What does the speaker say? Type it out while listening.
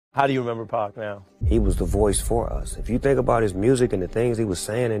How do you remember Pac now? He was the voice for us. If you think about his music and the things he was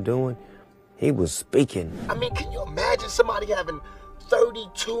saying and doing, he was speaking. I mean, can you imagine somebody having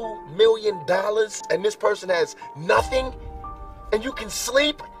 $32 million and this person has nothing and you can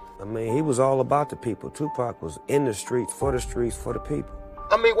sleep? I mean, he was all about the people. Tupac was in the streets, for the people.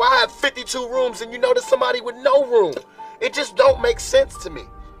 I mean, why have 52 rooms and you know there's somebody with no room? It just don't make sense to me.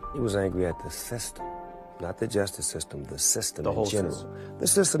 He was angry at the system, not the justice system, the system The in whole general. system. The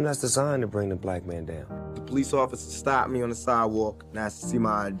system that's designed to bring the black man down. The police officer stopped me on the sidewalk and asked to see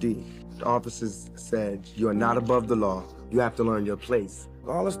my ID. The officers said, "You are not above the law. You have to learn your place."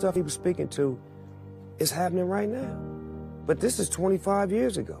 All the stuff he was speaking to is happening right now. But this is 25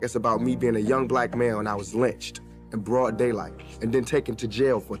 years ago. It's about me being a young black male and I was lynched in broad daylight and then taken to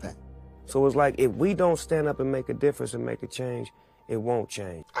jail for that. So it's like if we don't stand up and make a difference and make a change, it won't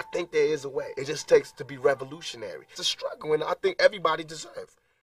change. I think there is a way. It just takes to be revolutionary. It's a struggle and I think everybody deserves.